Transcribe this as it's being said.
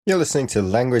You're listening to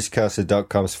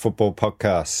LanguageCaster.com's football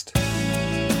podcast.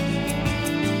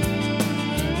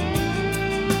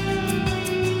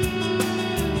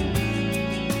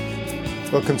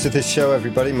 Welcome to this show,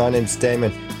 everybody. My name's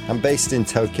Damon. I'm based in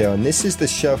Tokyo, and this is the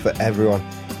show for everyone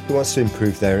who wants to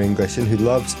improve their English and who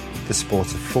loves the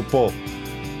sport of football.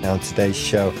 Now, on today's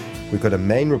show, we've got a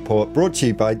main report brought to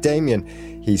you by Damien.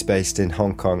 He's based in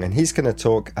Hong Kong, and he's going to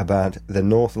talk about the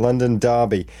North London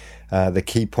derby, the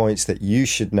key points that you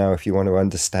should know if you want to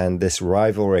understand this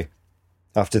rivalry.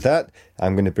 After that,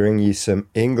 I'm going to bring you some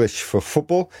English for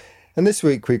football, and this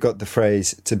week we've got the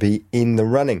phrase to be in the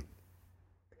running.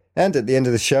 And at the end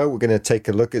of the show, we're going to take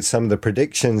a look at some of the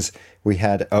predictions we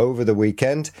had over the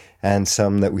weekend and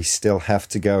some that we still have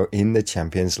to go in the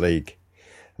Champions League.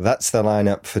 That's the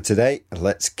lineup for today.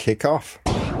 Let's kick off.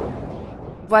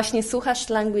 Właśnie słuchasz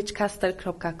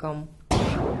languagecaster.com.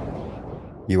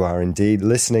 You are indeed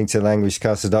listening to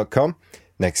languagecaster.com.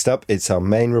 Next up, it's our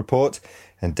main report,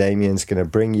 and Damien's going to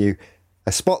bring you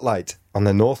a spotlight on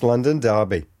the North London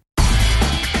derby.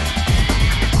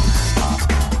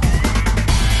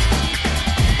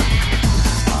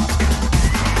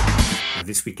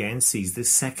 This weekend sees the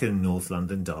second North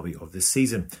London derby of the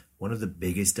season, one of the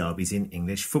biggest derbies in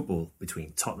English football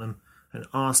between Tottenham and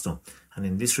Arsenal. And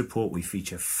in this report we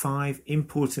feature 5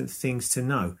 important things to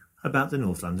know about the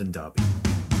North London derby.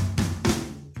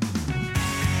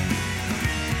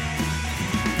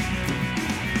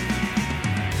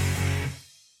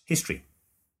 History.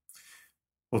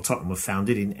 Well, Tottenham were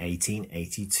founded in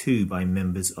 1882 by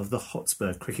members of the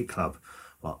Hotspur Cricket Club,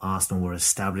 while Arsenal were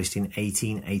established in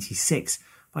 1886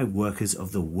 by workers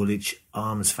of the Woolwich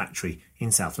Arms Factory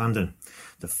in South London.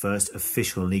 The first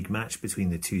official league match between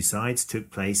the two sides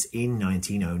took place in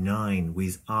 1909,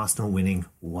 with Arsenal winning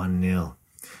 1-0.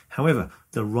 However,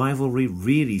 the rivalry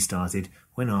really started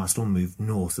when Arsenal moved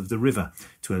north of the river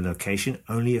to a location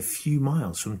only a few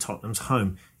miles from Tottenham's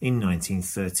home in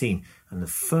 1913, and the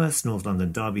first North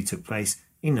London derby took place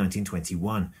in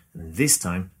 1921, and this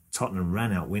time Tottenham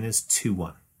ran out winners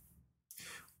 2-1.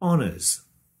 Honours.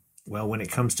 Well, when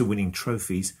it comes to winning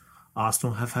trophies,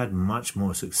 Arsenal have had much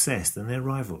more success than their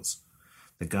rivals.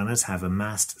 The Gunners have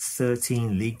amassed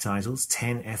 13 league titles,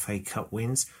 10 FA Cup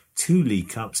wins, 2 League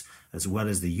Cups, as well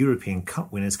as the European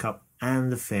Cup Winners' Cup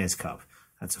and the Fairs Cup.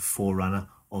 That's a forerunner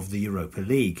of the Europa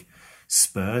League.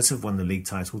 Spurs have won the league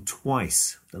title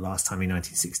twice, the last time in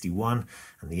 1961,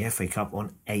 and the FA Cup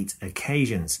on 8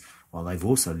 occasions, while they've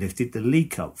also lifted the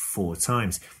League Cup 4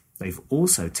 times. They've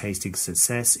also tasted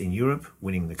success in Europe,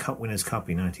 winning the Cup Winners' Cup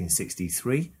in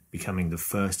 1963, becoming the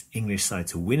first English side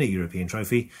to win a European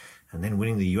trophy, and then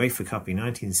winning the UEFA Cup in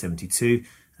 1972,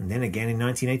 and then again in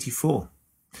 1984.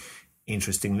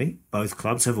 Interestingly, both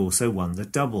clubs have also won the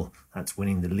double, that's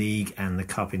winning the league and the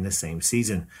cup in the same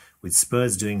season, with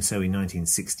Spurs doing so in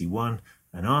 1961,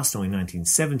 and Arsenal in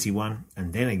 1971,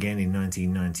 and then again in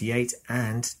 1998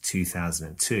 and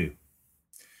 2002.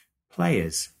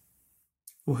 Players.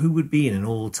 Well, who would be in an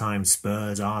all-time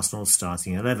Spurs-Arsenal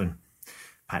starting 11?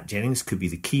 Pat Jennings could be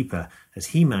the keeper, as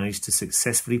he managed to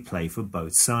successfully play for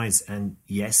both sides, and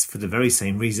yes, for the very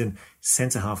same reason,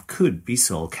 centre-half could be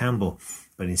Sol Campbell,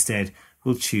 but instead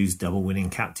we'll choose double-winning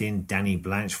captain Danny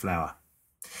Blanchflower.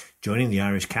 Joining the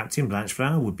Irish captain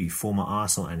Blanchflower would be former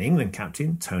Arsenal and England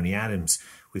captain Tony Adams,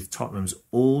 with Tottenham's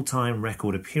all-time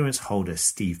record appearance holder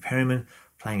Steve Perryman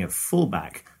playing at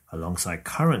full-back alongside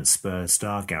current Spurs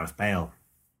star Gareth Bale.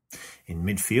 In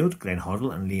midfield, Glenn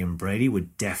Hoddle and Liam Brady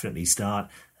would definitely start,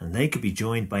 and they could be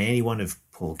joined by any one of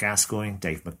Paul Gascoigne,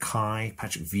 Dave Mackay,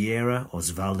 Patrick Vieira,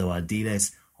 Osvaldo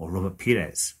Ardiles or Robert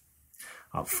Pires.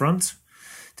 Up front,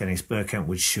 Dennis Bergkamp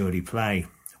would surely play,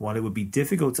 while it would be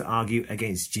difficult to argue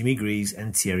against Jimmy Greaves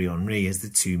and Thierry Henry as the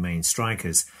two main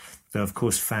strikers, though of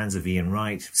course fans of Ian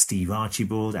Wright, Steve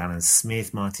Archibald, Alan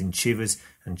Smith, Martin Chivers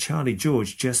and Charlie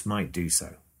George just might do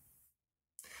so.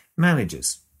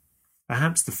 Managers.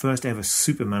 Perhaps the first ever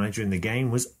super manager in the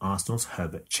game was Arsenal's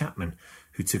Herbert Chapman,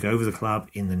 who took over the club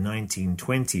in the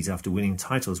 1920s after winning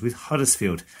titles with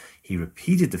Huddersfield. He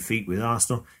repeated the feat with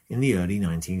Arsenal in the early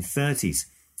 1930s.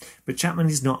 But Chapman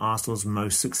is not Arsenal's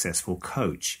most successful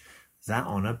coach. That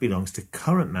honour belongs to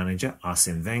current manager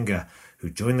Arsene Wenger, who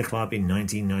joined the club in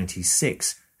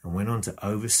 1996 and went on to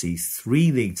oversee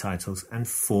 3 league titles and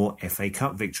 4 FA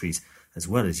Cup victories, as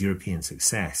well as European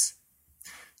success.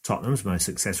 Tottenham's most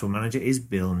successful manager is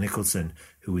Bill Nicholson,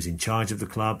 who was in charge of the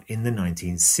club in the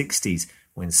 1960s,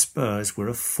 when Spurs were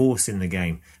a force in the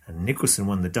game, and Nicholson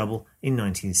won the double in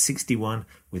 1961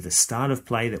 with a style of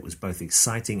play that was both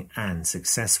exciting and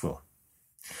successful.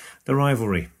 The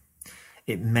rivalry.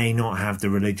 It may not have the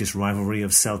religious rivalry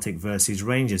of Celtic versus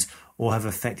Rangers, or have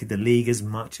affected the league as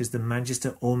much as the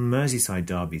Manchester or Merseyside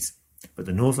derbies. But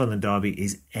the North London derby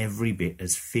is every bit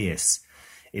as fierce.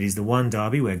 It is the one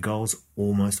derby where goals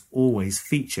almost always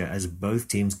feature as both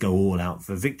teams go all out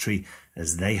for victory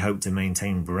as they hope to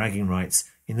maintain bragging rights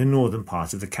in the northern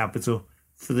part of the capital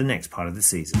for the next part of the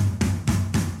season.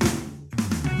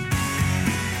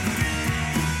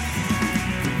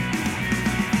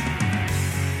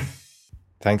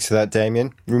 Thanks for that,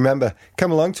 Damien. Remember,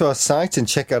 come along to our site and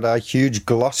check out our huge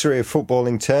glossary of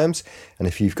footballing terms. And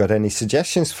if you've got any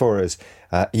suggestions for us,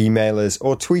 email us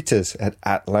or tweet us at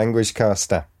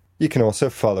 @LanguageCaster. You can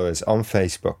also follow us on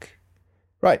Facebook.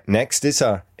 Right, next is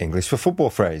our English for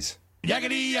Football phrase.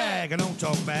 Yakety yak, I don't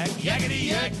talk back. Yakety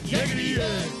yak, yakety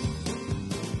yak.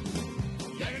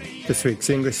 This week's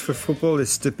English for Football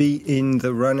is to be in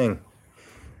the running.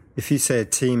 If you say a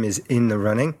team is in the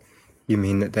running, you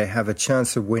mean that they have a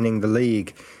chance of winning the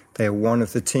league. They are one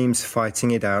of the teams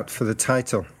fighting it out for the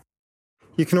title.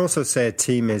 You can also say a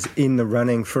team is in the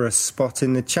running for a spot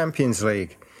in the Champions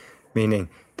League, meaning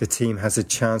the team has a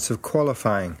chance of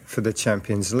qualifying for the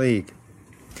Champions League.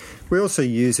 We also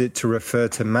use it to refer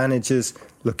to managers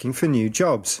looking for new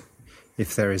jobs.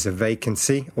 If there is a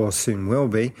vacancy, or soon will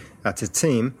be, at a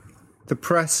team, the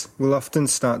press will often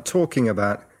start talking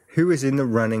about who is in the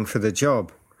running for the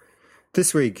job.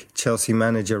 This week, Chelsea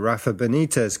manager Rafa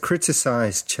Benitez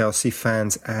criticised Chelsea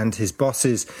fans and his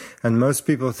bosses, and most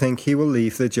people think he will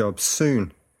leave the job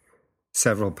soon.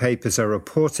 Several papers are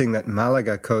reporting that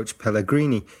Malaga coach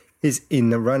Pellegrini is in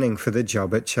the running for the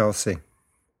job at Chelsea.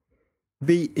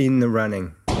 Be in the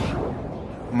running.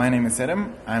 My name is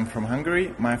Adam, I'm from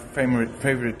Hungary. My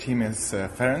favorite team is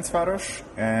Ferencváros,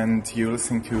 and you're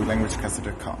listening to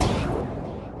languagecaster.com.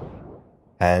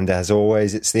 And as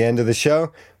always, it's the end of the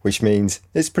show, which means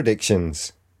it's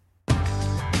predictions.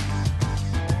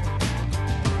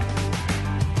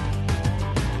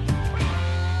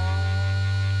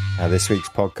 Now, this week's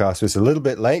podcast was a little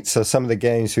bit late, so some of the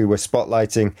games we were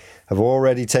spotlighting have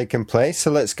already taken place. So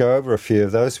let's go over a few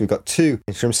of those. We've got two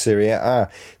from Serie A.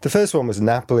 The first one was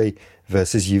Napoli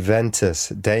versus Juventus.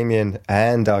 Damien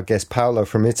and our guest Paolo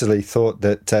from Italy thought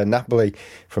that Napoli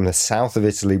from the south of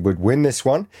Italy would win this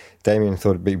one. Damien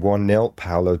thought it'd be 1-0,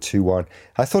 Paolo 2-1.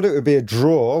 I thought it would be a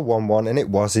draw, 1-1, and it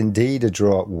was indeed a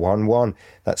draw, 1-1.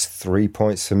 That's 3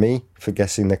 points for me for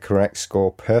guessing the correct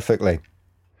score perfectly.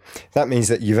 That means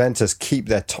that Juventus keep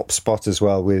their top spot as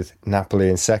well, with Napoli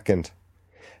in second.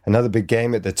 Another big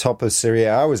game at the top of Serie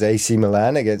A was AC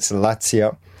Milan against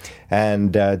Lazio.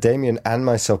 And Damien and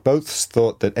myself both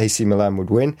thought that AC Milan would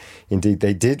win. Indeed,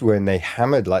 they did win. They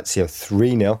hammered Lazio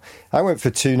 3-0. I went for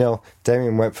 2-0.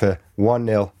 Damien went for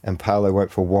 1-0. And Paolo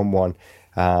went for 1-1.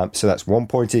 So that's 1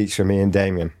 point each for me and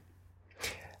Damien.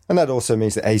 And that also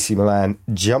means that AC Milan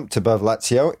jumped above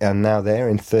Lazio, and now they're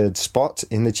in third spot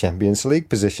in the Champions League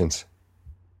positions.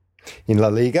 In La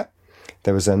Liga,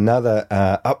 there was another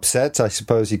upset, I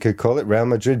suppose you could call it. Real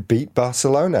Madrid beat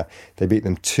Barcelona. They beat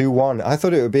them 2-1. I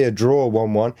thought it would be a draw,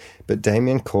 1-1, but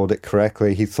Damien called it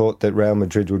correctly. He thought that Real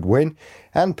Madrid would win,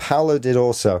 and Paolo did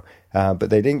also, but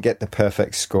they didn't get the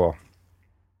perfect score.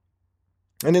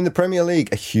 And in the Premier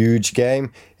League, a huge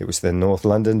game. It was the North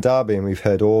London derby, and we've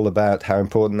heard all about how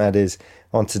important that is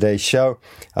on today's show.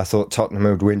 I thought Tottenham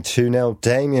would win 2-0.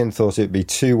 Damien thought it would be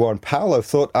 2-1. Paolo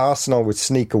thought Arsenal would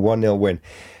sneak a 1-0 win.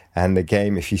 And the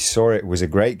game, if you saw it, was a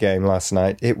great game last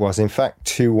night. It was, in fact,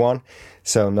 2-1.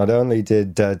 So not only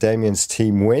did Damien's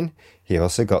team win, he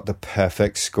also got the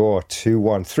perfect score,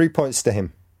 2-1. 3 points to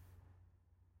him.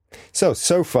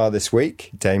 So far this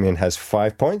week, Damien has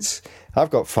 5 points. I've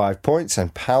got 5 points,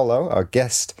 and Paolo, our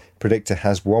guest predictor,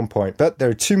 has 1 point. But there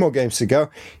are two more games to go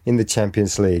in the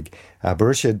Champions League.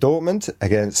 Borussia Dortmund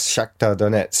against Shakhtar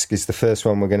Donetsk is the first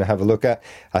one we're going to have a look at.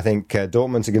 I think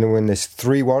Dortmund are going to win this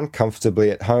 3-1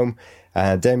 comfortably at home.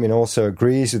 Damien also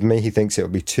agrees with me. He thinks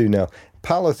it'll be 2-0.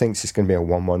 Paolo thinks it's going to be a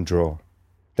 1-1 draw.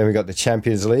 Then we got the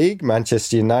Champions League,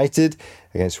 Manchester United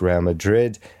against Real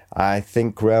Madrid. I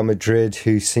think Real Madrid,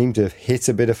 who seem to have hit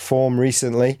a bit of form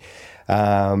recently,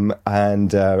 and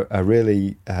are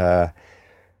really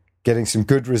getting some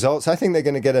good results. I think they're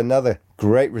going to get another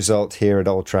great result here at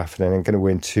Old Trafford, and they're going to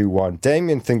win 2-1.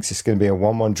 Damien thinks it's going to be a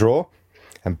 1-1 draw,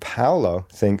 and Paolo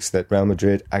thinks that Real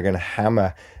Madrid are going to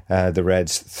hammer the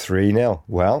Reds 3-0.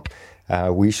 Well,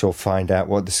 we shall find out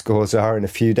what the scores are in a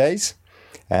few days.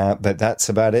 But that's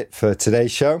about it for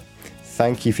today's show.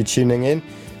 Thank you for tuning in.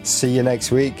 See you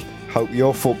next week. Hope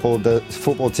your football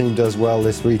team does well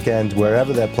this weekend,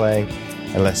 wherever they're playing,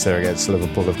 unless they're against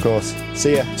Liverpool, of course.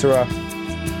 See ya. Ta-ra.